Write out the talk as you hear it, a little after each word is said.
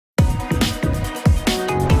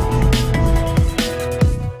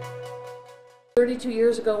32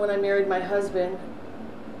 years ago when I married my husband,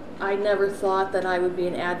 I never thought that I would be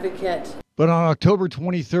an advocate. But on October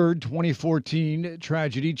 23rd, 2014,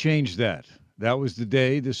 tragedy changed that. That was the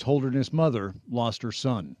day this Holderness mother lost her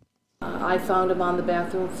son. I found him on the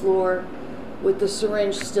bathroom floor with the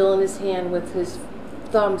syringe still in his hand, with his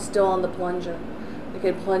thumb still on the plunger. Like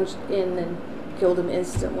I plunged in and killed him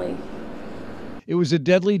instantly. It was a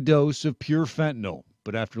deadly dose of pure fentanyl.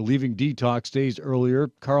 But after leaving detox days earlier,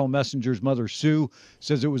 Carl Messenger's mother, Sue,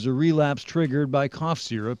 says it was a relapse triggered by cough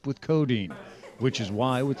syrup with codeine, which is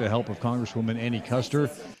why, with the help of Congresswoman Annie Custer,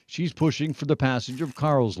 she's pushing for the passage of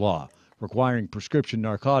Carl's Law, requiring prescription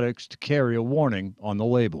narcotics to carry a warning on the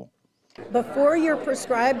label. Before you're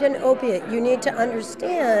prescribed an opiate, you need to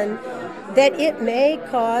understand that it may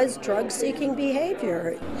cause drug-seeking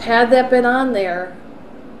behavior. Had that been on there,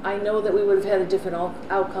 I know that we would have had a different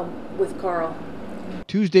outcome with Carl.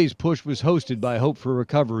 Tuesday's push was hosted by Hope for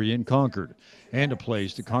Recovery in Concord, and a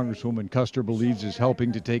place that Congresswoman Custer believes is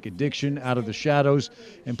helping to take addiction out of the shadows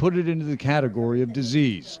and put it into the category of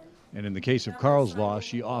disease. And in the case of Carl's Law,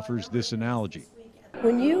 she offers this analogy.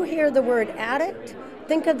 When you hear the word addict,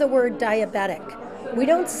 think of the word diabetic. We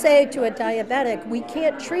don't say to a diabetic, we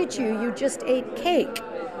can't treat you, you just ate cake.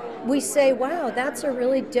 We say, wow, that's a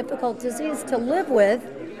really difficult disease to live with.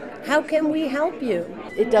 How can we help you?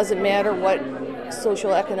 It doesn't matter what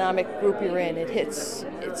socioeconomic group you're in. It's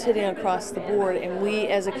hitting across the board, and we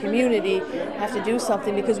as a community have to do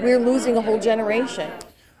something because we're losing a whole generation.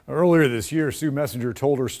 Earlier this year, Sue Messenger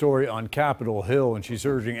told her story on Capitol Hill, and she's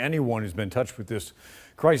urging anyone who's been touched with this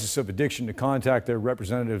crisis of addiction to contact their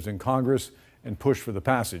representatives in Congress and push for the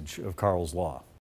passage of Carl's Law.